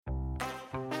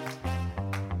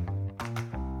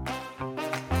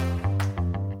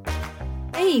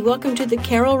Hey, welcome to the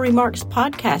Carol Remarks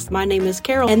podcast. My name is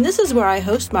Carol, and this is where I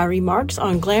host my remarks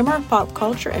on glamour, pop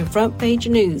culture, and front page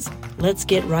news. Let's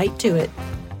get right to it.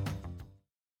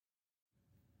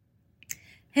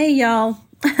 Hey, y'all.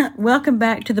 Welcome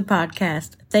back to the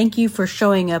podcast. Thank you for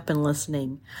showing up and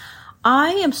listening.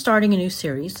 I am starting a new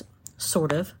series,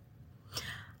 sort of.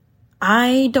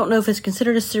 I don't know if it's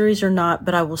considered a series or not,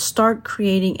 but I will start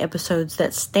creating episodes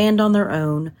that stand on their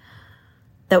own,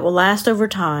 that will last over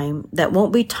time, that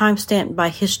won't be time-stamped by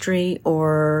history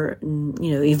or,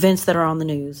 events that are on the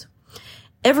news.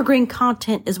 Evergreen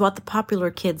content is what the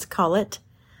popular kids call it.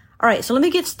 All right, so let me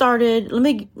get started. Let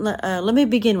me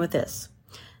begin with this.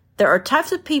 There are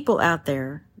types of people out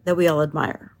there that we all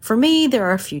admire. For me, there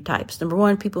are a few types. Number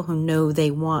one, people who know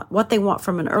they want what they want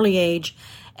from an early age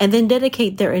and then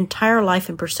dedicate their entire life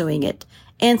in pursuing it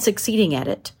and succeeding at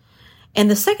it.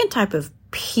 And the second type of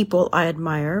people I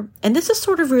admire, and this is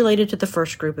sort of related to the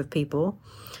first group of people,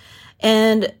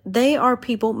 and they are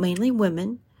people, mainly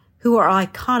women, who are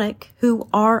iconic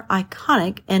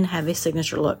and have a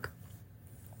signature look.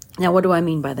 Now, what do I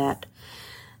mean by that?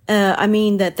 I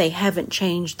mean that they haven't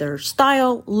changed their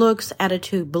style, looks,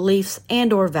 attitude, beliefs,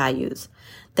 and or values.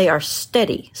 They are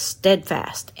steady,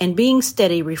 steadfast, and being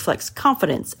steady reflects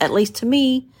confidence. At least to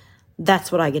me,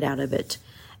 that's what I get out of it.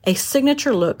 A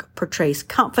signature look portrays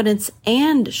confidence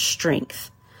and strength.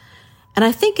 And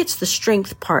I think it's the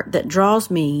strength part that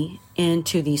draws me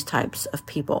into these types of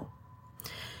people.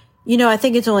 I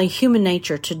think it's only human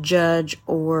nature to judge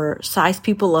or size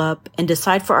people up and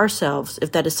decide for ourselves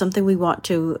if that is something we want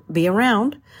to be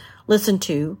around, listen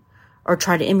to, or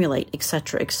try to emulate,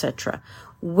 etc., etc.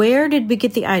 Where did we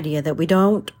get the idea that we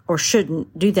don't or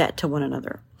shouldn't do that to one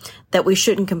another? That we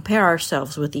shouldn't compare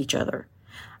ourselves with each other?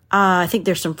 I think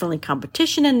there's some friendly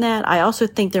competition in that. I also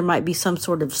think there might be some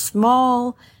sort of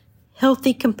small,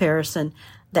 healthy comparison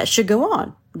that should go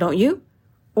on, don't you?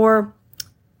 Or,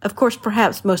 of course,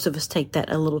 perhaps most of us take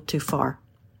that a little too far.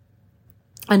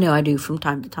 I know I do from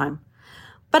time to time.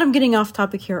 But I'm getting off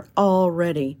topic here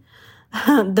already.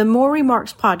 The More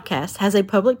Remarks podcast has a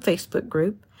public Facebook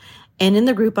group, and in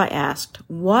the group I asked,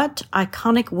 what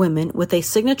iconic women with a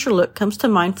signature look comes to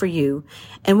mind for you,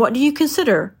 and what do you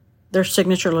consider their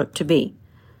signature look to be?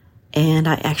 And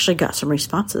I actually got some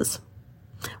responses,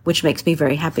 which makes me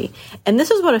very happy. And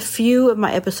this is what a few of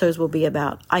my episodes will be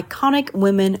about. Iconic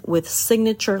women with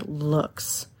signature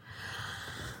looks.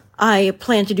 I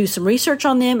plan to do some research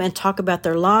on them and talk about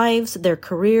their lives, their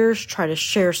careers, try to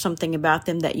share something about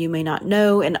them that you may not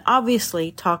know, and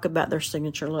obviously talk about their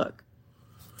signature look.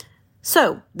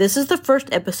 So, this is the first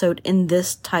episode in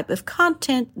this type of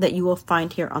content that you will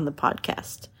find here on the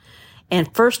podcast.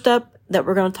 And first up that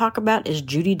we're going to talk about is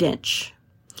Judi Dench.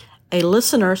 A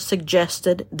listener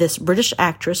suggested this British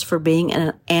actress for being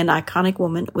an iconic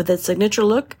woman with a signature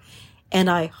look, and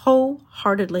I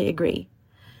wholeheartedly agree.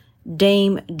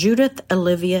 Dame Judith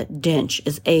Olivia Dench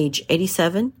is age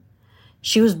 87.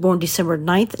 She was born December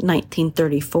 9th,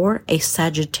 1934, a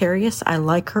Sagittarius. I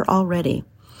like her already.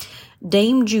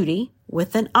 Dame Judy,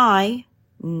 with an I,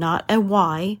 not a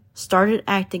Y, started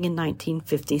acting in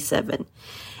 1957.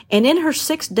 And in her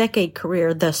 6-decade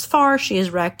career thus far, she has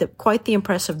racked up quite the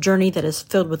impressive journey that is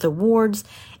filled with awards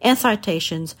and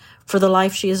citations for the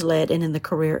life she has led and in the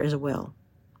career as well.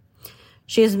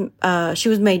 She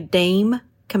was made Dame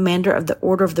Commander of the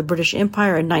Order of the British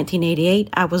Empire in 1988.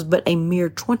 I was but a mere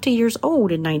 20 years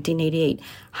old in 1988.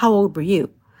 How old were you?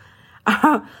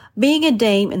 Being a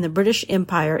dame in the British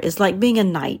Empire is like being a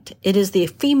knight. It is the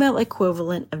female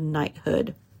equivalent of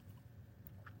knighthood.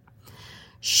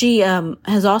 She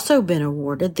has also been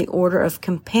awarded the Order of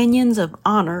Companions of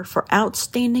Honor for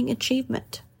outstanding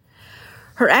achievement.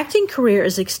 Her acting career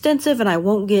is extensive, and I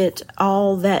won't get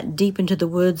all that deep into the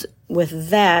woods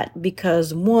with that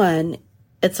because, one,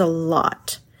 it's a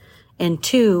lot, and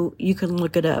two, you can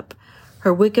look it up.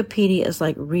 Her Wikipedia is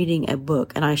like reading a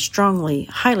book, and I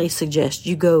highly suggest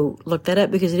you go look that up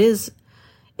because it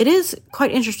is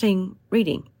quite interesting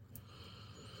reading.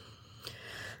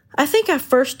 I think I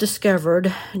first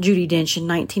discovered Judi Dench in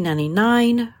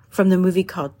 1999 from the movie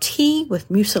called Tea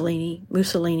with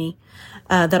Mussolini,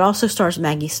 that also stars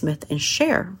Maggie Smith and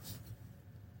Cher.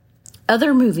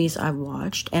 Other movies I've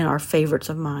watched and are favorites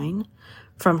of mine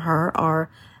from her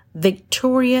are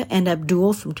Victoria and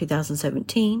Abdul from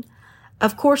 2017.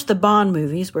 Of course, the Bond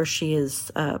movies where she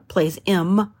plays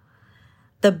M.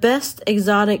 The Best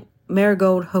Exotic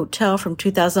Marigold Hotel from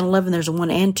 2011. There's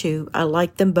 1 and 2. I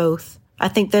like them both. I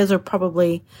think those are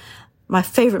probably my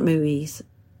favorite movies,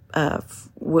 the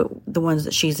ones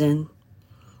that she's in.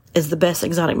 is the Best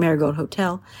Exotic Marigold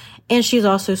Hotel. And she's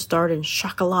also starred in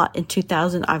Chocolat in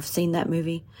 2000. I've seen that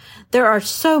movie. There are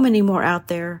so many more out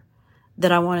there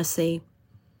that I want to see.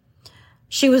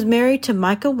 She was married to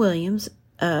Michael Williams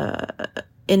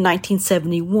in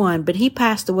 1971, but he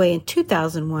passed away in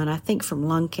 2001, I think from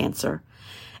lung cancer.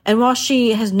 And while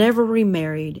she has never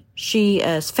remarried, she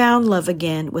has found love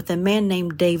again with a man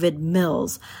named David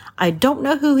Mills. I don't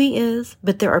know who he is,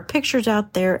 but there are pictures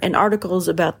out there and articles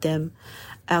about them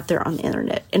out there on the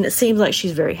internet. And it seems like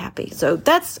she's very happy. So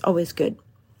that's always good.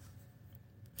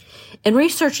 In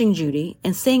researching Judy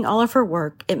and seeing all of her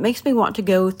work, it makes me want to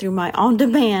go through my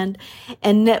on-demand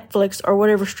and Netflix or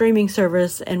whatever streaming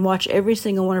service and watch every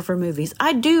single one of her movies.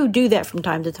 I do that from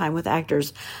time to time with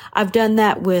actors. I've done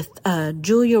that with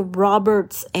Julia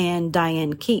Roberts and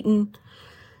Diane Keaton.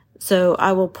 So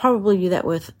I will probably do that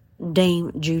with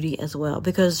Dame Judy as well,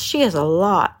 because she has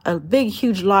a big,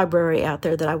 huge library out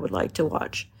there that I would like to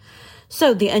watch.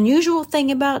 So the unusual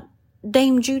thing about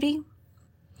Dame Judy,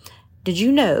 did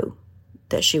you know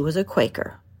that she was a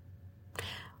Quaker?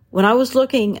 When I was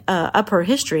looking up her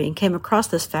history and came across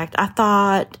this fact, I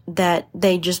thought that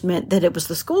they just meant that it was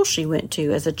the school she went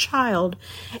to as a child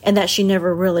and that she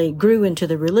never really grew into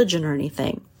the religion or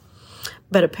anything.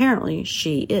 But apparently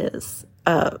she is.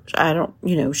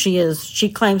 She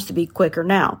claims to be Quaker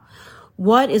now.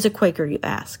 What is a Quaker, you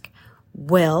ask?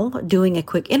 Well, doing a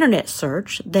quick internet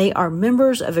search, they are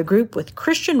members of a group with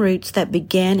Christian roots that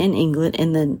began in England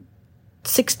in the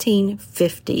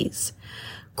 1650s.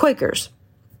 Quakers.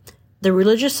 The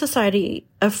Religious Society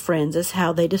of Friends is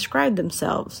how they describe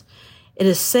themselves. It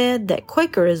is said that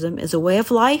Quakerism is a way of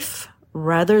life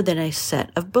rather than a set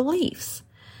of beliefs.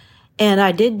 And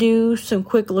I did do some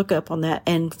quick lookup on that,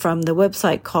 and from the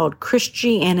website called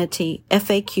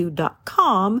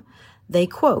ChristianityFAQ.com, they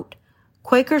quote,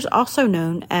 Quakers, also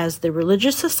known as the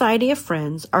Religious Society of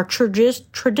Friends, are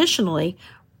traditionally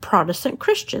Protestant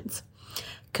Christians.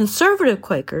 Conservative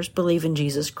Quakers believe in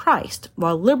Jesus Christ,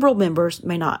 while liberal members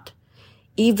may not.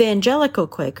 Evangelical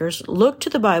Quakers look to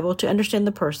the Bible to understand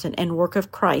the person and work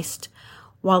of Christ,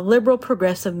 while liberal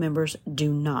progressive members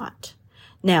do not.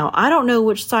 Now, I don't know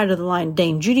which side of the line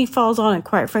Dame Judy falls on, and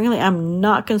quite frankly, I'm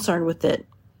not concerned with it.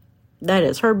 That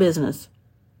is her business.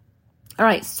 All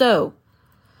right, so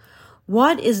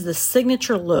what is the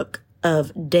signature look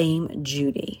of Dame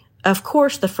Judy? Of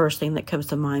course, the first thing that comes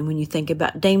to mind when you think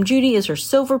about Dame Judy is her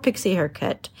silver pixie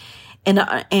haircut. And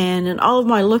in all of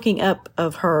my looking up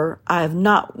of her, I have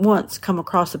not once come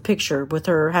across a picture with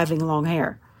her having long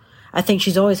hair. I think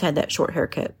she's always had that short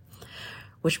haircut,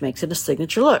 which makes it a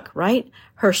signature look, right?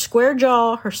 Her square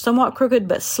jaw, her somewhat crooked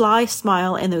but sly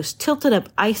smile, and those tilted up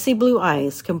icy blue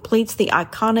eyes completes the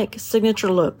iconic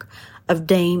signature look of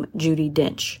Dame Judi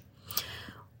Dench.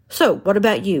 So, what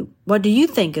about you? What do you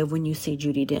think of when you see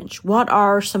Judi Dench? What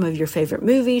are some of your favorite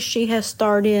movies she has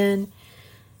starred in?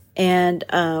 And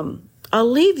I'll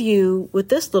leave you with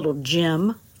this little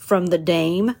gem from the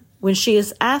Dame when she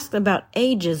is asked about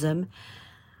ageism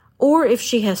or if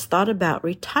she has thought about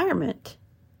retirement.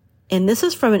 And this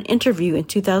is from an interview in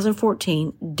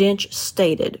 2014. Dench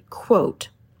stated, quote,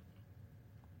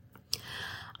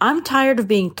 I'm tired of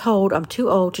being told I'm too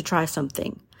old to try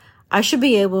something. I should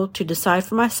be able to decide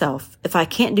for myself if I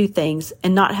can't do things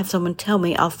and not have someone tell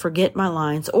me I'll forget my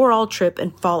lines or I'll trip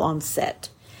and fall on set.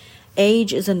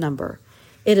 Age is a number.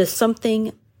 It is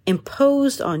something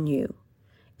imposed on you.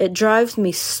 It drives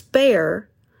me spare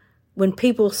when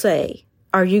people say,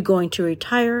 are you going to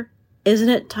retire? Isn't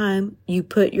it time you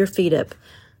put your feet up?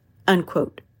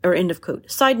 Unquote, or end of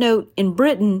quote. Side note, in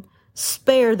Britain,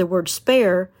 spare, the word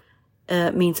spare,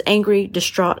 means angry,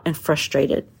 distraught, and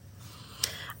frustrated.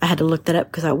 I had to look that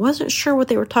up because I wasn't sure what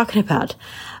they were talking about.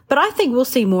 But I think we'll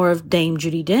see more of Dame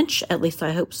Judi Dench. At least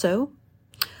I hope so.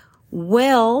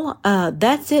 Well,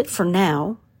 that's it for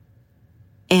now.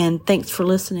 And thanks for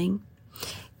listening.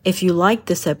 If you like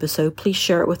this episode, please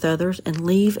share it with others and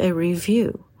leave a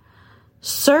review.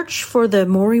 Search for the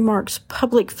Maury Marks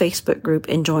public Facebook group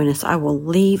and join us. I will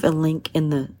leave a link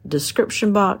in the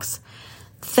description box.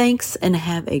 Thanks and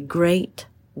have a great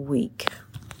week.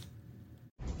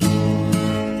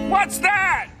 What's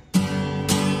that?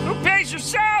 Who pays your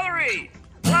salary?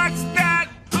 What's that?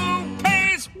 Who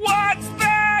pays? What's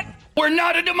that? We're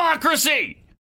not a democracy!